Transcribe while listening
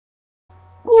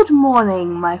Good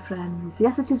morning, my friends.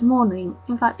 Yes, it is morning.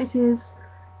 In fact, it is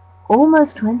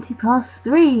almost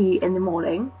 3 in the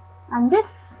morning. And this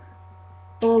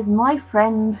is my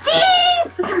friend...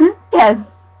 Yes.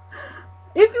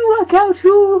 If you work out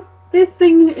who this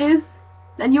thing is,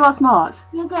 then you are smart.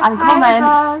 You get And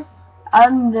comment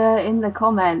under in the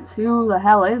comments, who the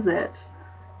hell is it?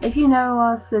 If you know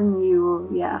us, then you...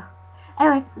 yeah.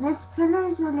 Anyway. This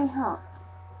pillow is really hot.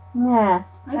 Yeah.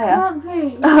 I can't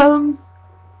breathe.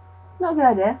 Not a good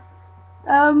idea.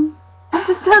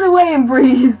 Just turn away and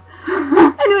breathe.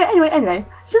 Anyway.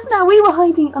 Just now we were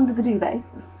hiding under the duvet,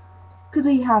 because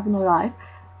we have no life.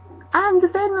 And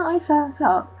then I sat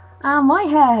up, and my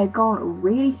hair had gone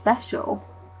really special.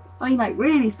 I mean, like,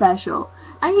 really special.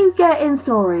 And you get in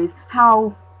stories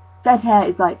how dead hair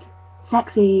is, like,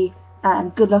 sexy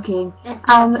and good looking. It's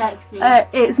not sexy.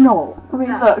 It's not. I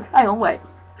mean, look, hang on, wait.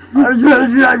 It's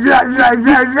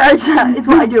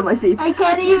what I do in my sleep. I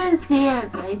can't even see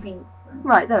it, I think.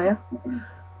 Right, there we are.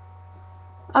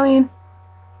 I mean,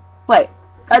 wait,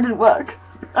 that didn't work.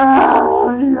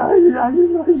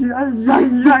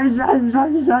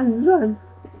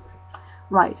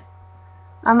 Right.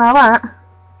 And now that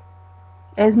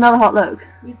is not a hot look.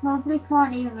 You probably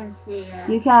can't even see it.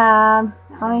 You can.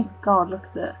 I mean, God, look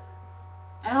at it.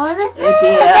 I want to see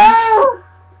it.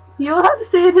 You'll have to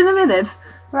see it in a minute.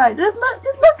 Right, just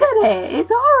look at it.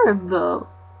 It's horrible.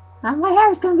 And my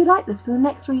hair is going to be like this for the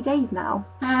next 3 days now.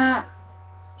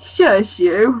 Shush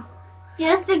you.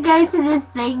 Just to go to this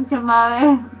thing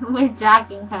tomorrow, we're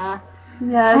dragging her.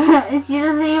 Yes. She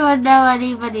doesn't even know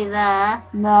anybody there.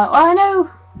 No, well, I know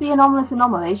the anomalous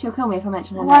anomaly. She'll kill me if I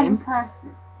mention her name. One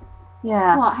person.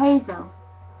 Yeah. What, Hazel?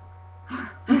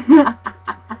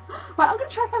 Right, I'm going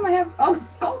to try to find my hair. Oh,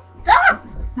 stop!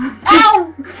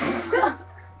 Ow!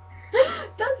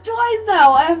 That's twice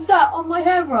now I have sat on my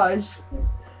hairbrush.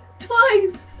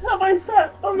 Twice have I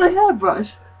sat on my hairbrush.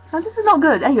 Now this is not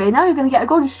good. Anyway, now you're going to get a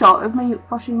gorgeous shot of me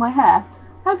brushing my hair.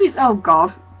 Oh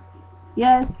God.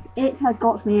 Yes, it has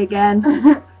got me again.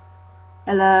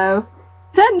 Hello.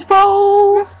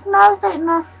 Tentpole! It smells like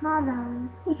marshmallows.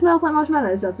 It smells like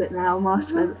marshmallows, does it now,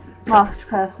 masked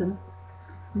person?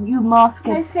 You masked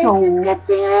soul. My face is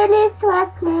getting really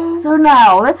sweaty. So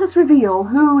now, let us reveal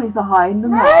who is behind the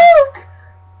mask.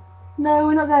 No,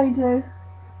 we're not going to.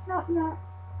 Not yet.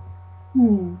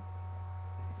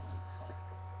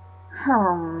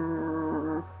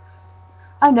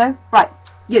 I know. Right,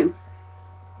 you.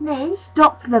 Me?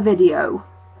 Stop the video.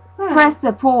 Press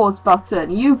the pause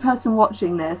button. You person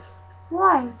watching this.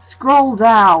 Why? Scroll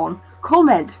down.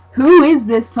 Comment. Who is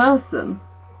this person?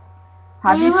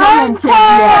 Have you commented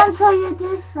yet? Until you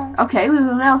do so. Okay, we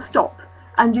will now stop.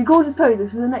 And you gorgeous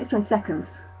poses for the next 20 seconds.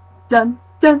 Dun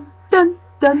dun dun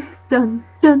dun dun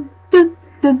dun dun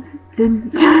dun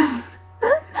dun dun.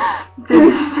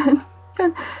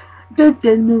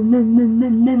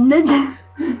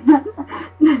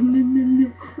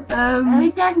 Are we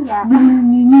done yet?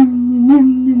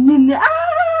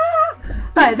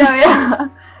 Right, there we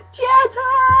are.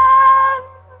 Chatters!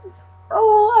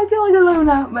 Oh, I feel like a lone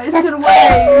out, mate. It's gonna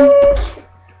wave.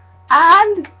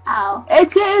 And Ow.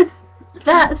 it is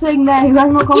that thing there who has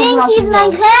not commented last Jinkies, my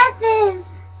video. glasses!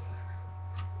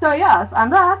 So yes,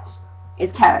 and that is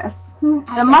Terrace.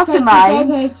 The mastermind.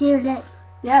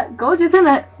 Yeah, gorgeous, isn't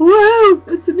it? Woo!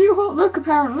 It's a new hot look,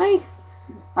 apparently.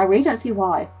 I really don't see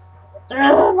why.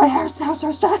 My hair's now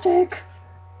so static.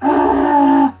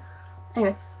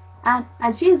 Anyway,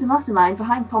 and she is the mastermind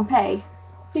behind Pompeii.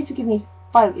 Please forgive me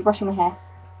violently brushing my hair.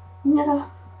 No.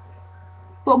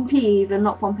 Pompeii, and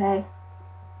not Pompeii.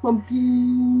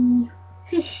 Pompeii.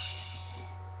 Fish.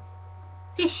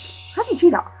 Fish. How do you do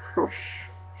that? Fresh.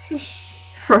 Fish.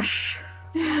 Fresh.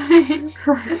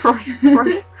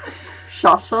 Fresh.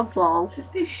 Shut up, lol.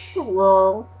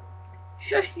 Lol.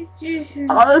 Fish and chips.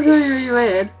 Oh, that's really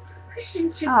weird. Fish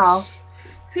and chips. Oh.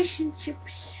 Fish and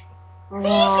chips. Oh.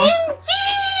 Fish and chips!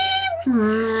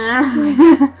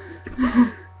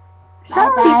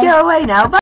 Shall we go away now? Bye.